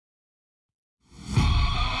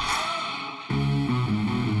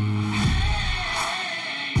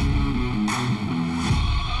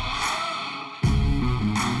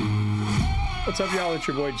What's up, y'all? It's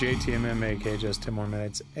your boy JTMM, aka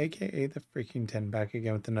JustTenMoreMinutes, aka the Freakin 10, back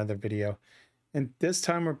again with another video. And this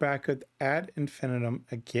time we're back with Ad Infinitum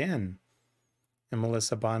again. And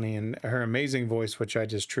Melissa Bonney and her amazing voice, which I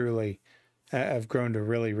just truly have grown to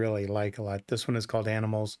really like a lot. This one is called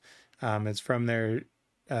Animals. It's from their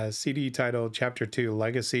CD titled Chapter 2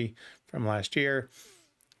 Legacy from last year.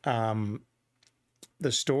 The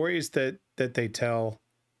stories that they tell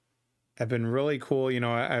have been really cool. You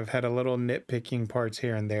know, I've had a little nitpicking parts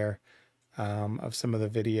here and there of some of the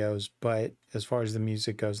videos, but as far as the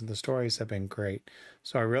music goes and the stories have been great.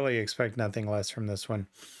 So I really expect nothing less from this one.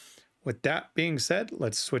 With that being said,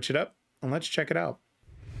 let's switch it up and let's check it out.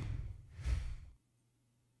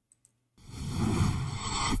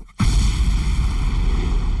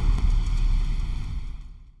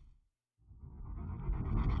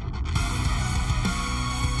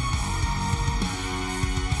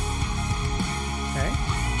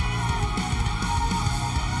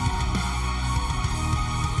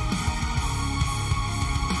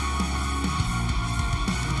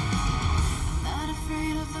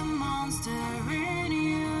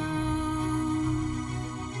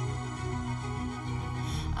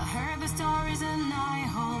 Stories and I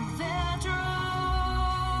hope they're true.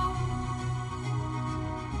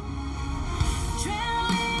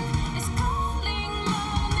 Adrenaline is calling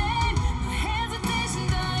my name. No hesitation,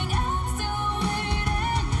 dying, I'm still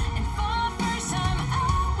waiting. And for the first time I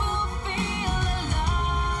will feel alive.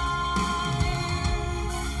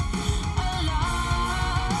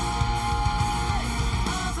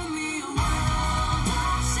 Offer me a world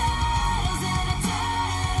of shadows and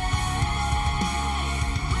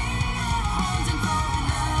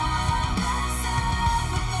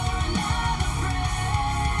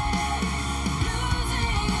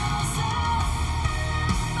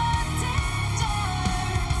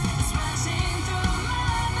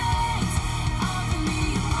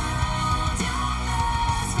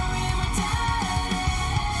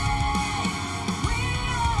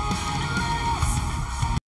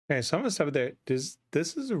Okay, some of the stuff there, this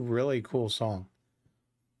is a really cool song.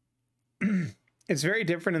 It's very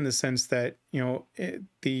different in the sense that, you know,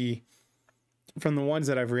 from the ones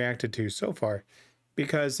that I've reacted to so far,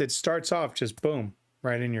 because it starts off just boom,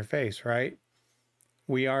 right in your face, right?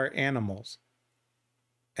 We are animals.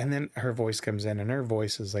 And then her voice comes in and her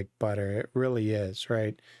voice is like butter. It really is,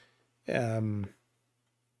 right? Her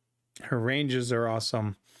ranges are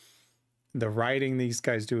awesome. The writing these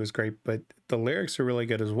guys do is great, but the lyrics are really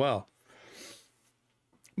good as well.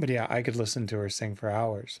 But yeah, I could listen to her sing for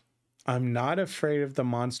hours. I'm not afraid of the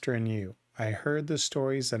monster in you. I heard the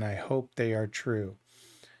stories and I hope they are true.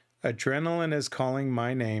 Adrenaline is calling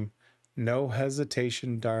my name. No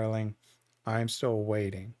hesitation, darling. I'm still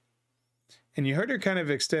waiting. And you heard her kind of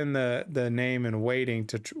extend the name and waiting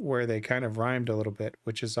to where they kind of rhymed a little bit,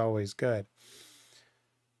 which is always good.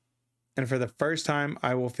 And for the first time,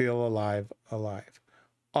 I will feel alive.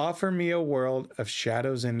 Offer me a world of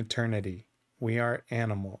shadows and eternity. We are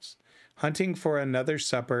animals, hunting for another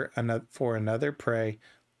supper, for another prey,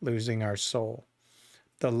 losing our soul.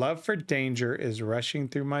 The love for danger is rushing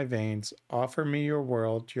through my veins. Offer me your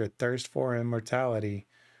world, your thirst for immortality.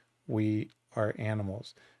 We are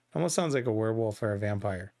animals. It almost sounds like a werewolf or a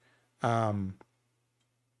vampire. I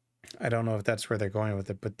don't know if that's where they're going with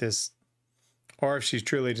it, but this... or if she's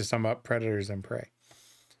truly just talking about predators and prey.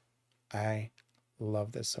 I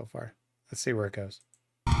love this so far. Let's see where it goes.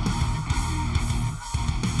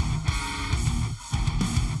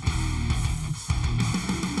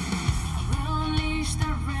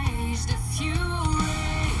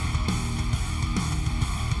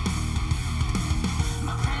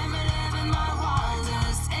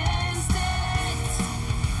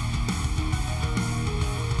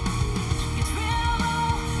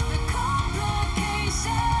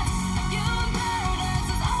 Your paradise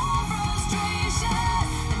is all frustration.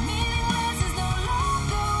 The meaningless is no longer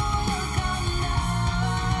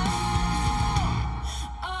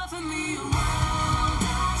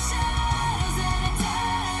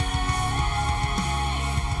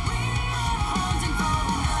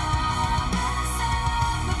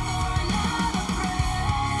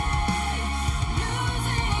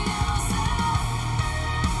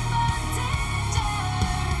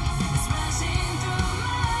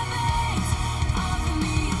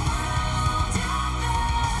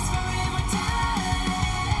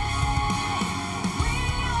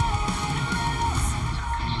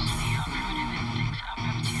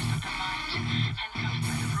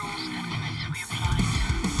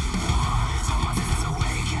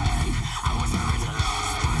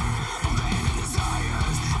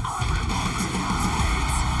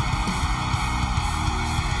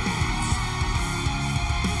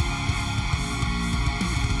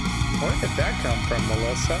Where did that come from,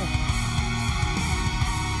 Melissa?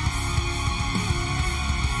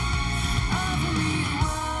 Offer me a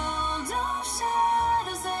world of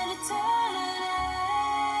shadows and eternity,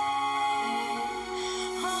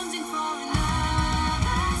 hunting for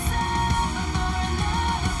another self or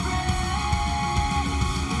another prey,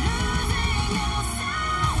 losing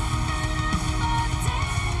yourself for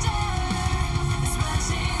danger is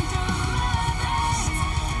rushing through my veins.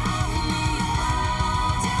 Offer me a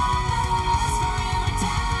world your thirst for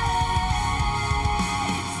immortality.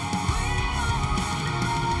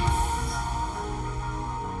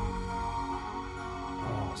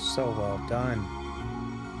 Oh, so well done.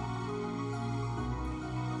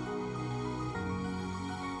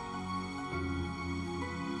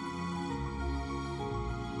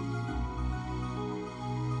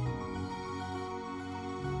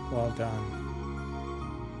 Well done.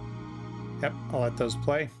 Yep, I'll let those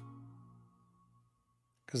play.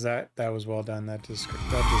 Because that was well done. That deserves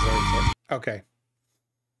it. Okay.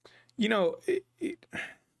 You know,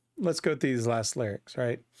 let's go through these last lyrics,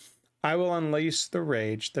 right? I will unleash the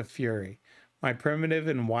rage, the fury, my primitive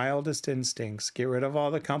and wildest instincts, get rid of all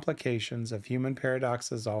the complications of human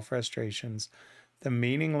paradoxes, all frustrations. The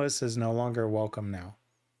meaningless is no longer welcome now.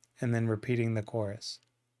 And then repeating the chorus.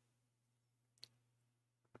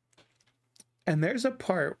 And there's a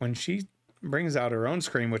part when she brings out her own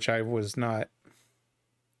scream, which I was not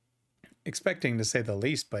expecting, to say the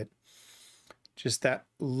least, but just that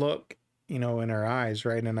look, you know, in her eyes,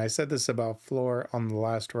 right? And I said this about Floor on the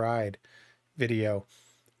last ride video,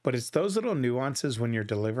 but it's those little nuances when you're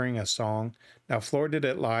delivering a song. Now, Floor did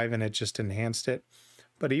it live and it just enhanced it.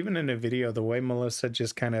 But even in a video, the way Melissa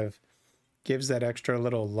just kind of gives that extra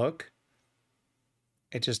little look,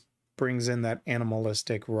 it just brings in that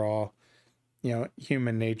animalistic, raw, you know,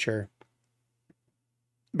 human nature.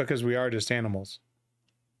 Because we are just animals.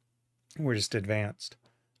 We're just advanced.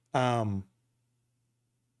 But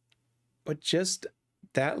just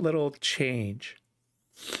that little change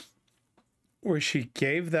where she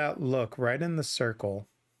gave that look right in the circle.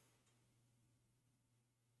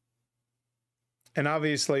 And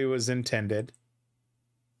obviously it was intended.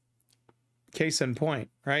 Case in point,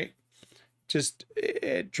 right? Just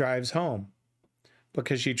it drives home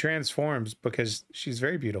because she transforms, because she's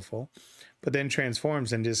very beautiful, but then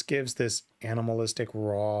transforms and just gives this animalistic,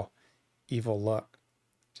 raw, evil look.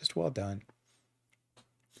 Just well done.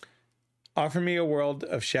 Offer me a world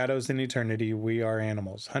of shadows and eternity. We are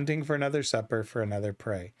animals, hunting for another supper, for another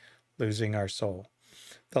prey, losing our soul.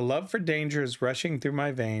 The love for danger is rushing through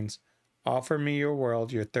my veins. Offer me your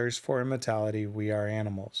world, your thirst for immortality. We are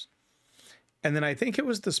animals. And then I think it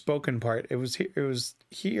was the spoken part. It was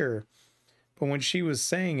here. But when she was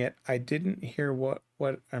saying it, I didn't hear what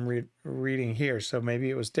I'm reading here. So maybe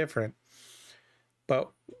it was different.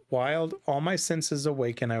 But wild, all my senses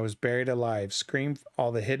awaken, I was buried alive. Scream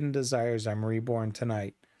all the hidden desires, I'm reborn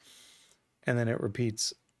tonight. And then it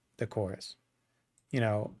repeats the chorus. You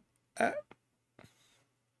know,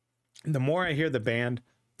 the more I hear the band,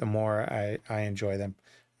 the more I enjoy them.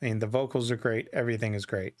 I mean, the vocals are great. Everything is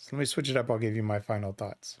great. So let me switch it up. I'll give you my final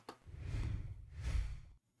thoughts.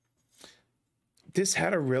 This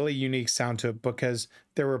had a really unique sound to it because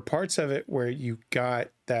there were parts of it where you got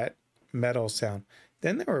that metal sound.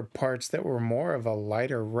 Then there were parts that were more of a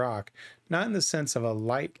lighter rock, not in the sense of a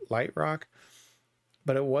light rock,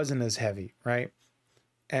 but it wasn't as heavy, right?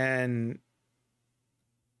 And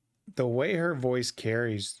the way her voice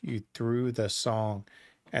carries you through the song,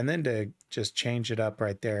 and then to just change it up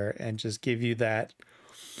right there and just give you that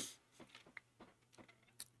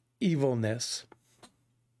evilness,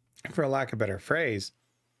 for lack of a better phrase,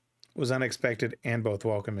 was unexpected and both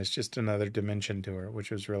welcome. It's just another dimension to her, which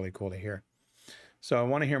was really cool to hear. So I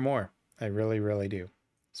want to hear more. I really, really do.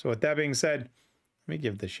 So with that being said, let me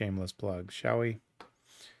give the shameless plug, shall we?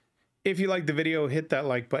 If you liked the video, hit that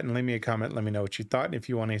like button, leave me a comment, let me know what you thought. And if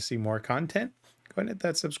you want to see more content, go ahead and hit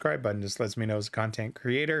that subscribe button. Just lets me know as a content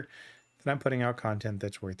creator that I'm putting out content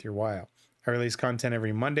that's worth your while. I release content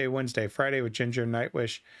every Monday, Wednesday, Friday with Ginger,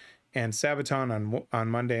 Nightwish, and Sabaton on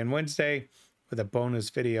Monday and Wednesday, with a bonus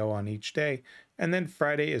video on each day. And then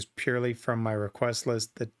Friday is purely from my request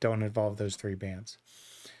list that don't involve those three bands.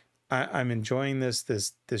 I'm enjoying this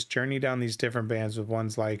journey down these different bands with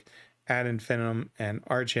ones like Ad Infinitum and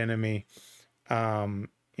Arch Enemy, you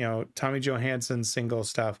know, Tommy Johansson's single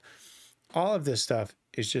stuff. All of this stuff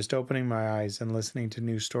is just opening my eyes and listening to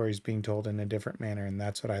new stories being told in a different manner, and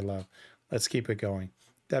that's what I love. Let's keep it going.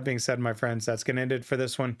 That being said, my friends, that's going to end it for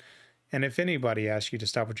this one. And if anybody asks you to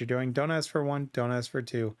stop what you're doing, don't ask for 1, don't ask for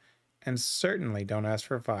 2, and certainly don't ask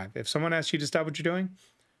for 5. If someone asks you to stop what you're doing,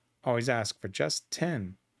 always ask for just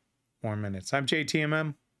 10. more minutes. I'm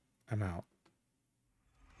JTMM. I'm out.